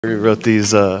We wrote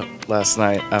these last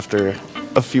night after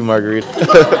a few margaritas.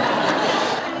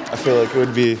 I feel like it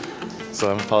would be,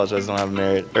 so I apologize, I don't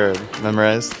have it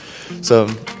memorized. So,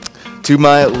 to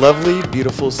my lovely,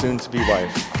 beautiful, soon-to-be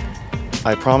wife,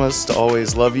 I promise to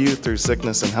always love you through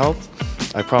sickness and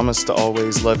health. I promise to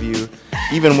always love you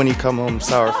even when you come home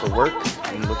sour for work.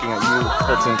 I'm looking at you,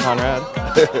 Hilton Conrad.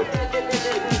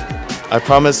 I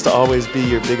promise to always be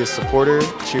your biggest supporter,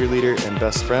 cheerleader, and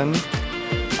best friend.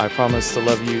 I promise to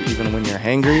love you even when you're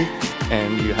hangry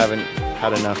and you haven't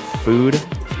had enough food.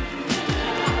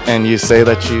 And you say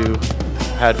that you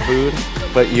had food,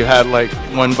 but you had like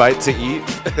one bite to eat.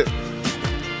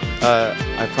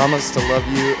 I promise to love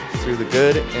you through the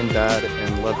good and bad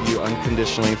and love you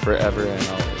unconditionally forever and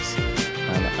always.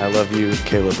 And I love you,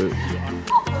 Kayla Boot.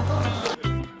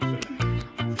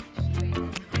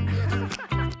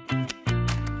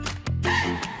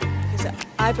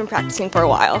 I've been practicing for a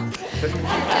while,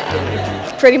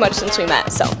 pretty much since we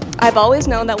met, so I've always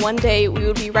known that one day we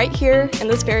would be right here in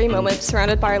this very moment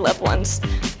surrounded by our loved ones.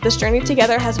 This journey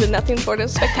together has been nothing short of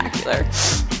spectacular,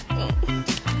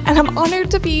 and I'm honored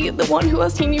to be the one who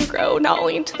has seen you grow not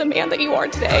only into the man that you are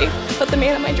today, but the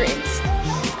man of my dreams.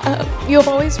 You have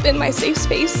always been my safe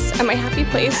space and my happy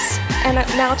place, and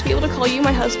now to be able to call you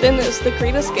my husband is the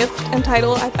greatest gift and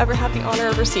title I've ever had the honor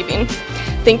of receiving.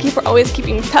 Thank you for always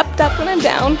keeping me pepped up when I'm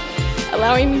down,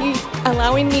 allowing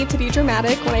me to be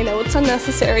dramatic when I know it's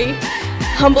unnecessary,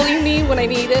 humbling me when I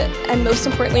need it, and most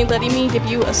importantly, letting me give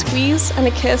you a squeeze and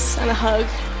a kiss and a hug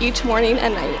each morning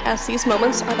and night, as these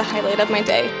moments are the highlight of my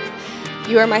day.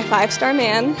 You are my 5-star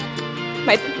man,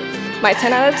 my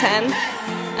 10 out of 10,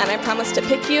 and I promise to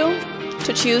pick you,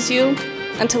 to choose you,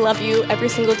 and to love you every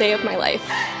single day of my life.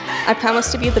 I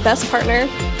promise to be the best partner,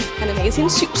 an amazing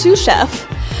sous chef,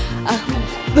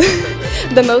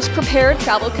 the most prepared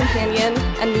travel companion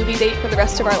and movie date for the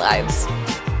rest of our lives.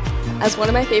 As one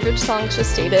of my favorite songs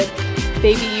just stated,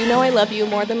 baby, you know I love you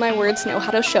more than my words know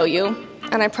how to show you,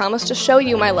 and I promise to show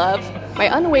you my love,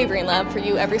 my unwavering love for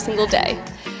you every single day.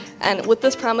 And with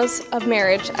this promise of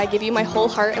marriage, I give you my whole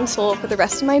heart and soul for the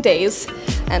rest of my days,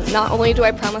 and not only do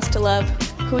I promise to love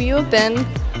who you have been,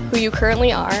 who you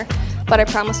currently are, but I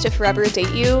promise to forever date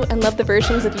you and love the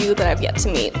versions of you that I've yet to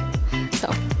meet.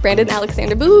 So, Brandon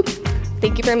Alexander Boog,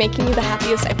 thank you for making me the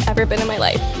happiest I've ever been in my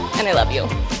life, and I love you.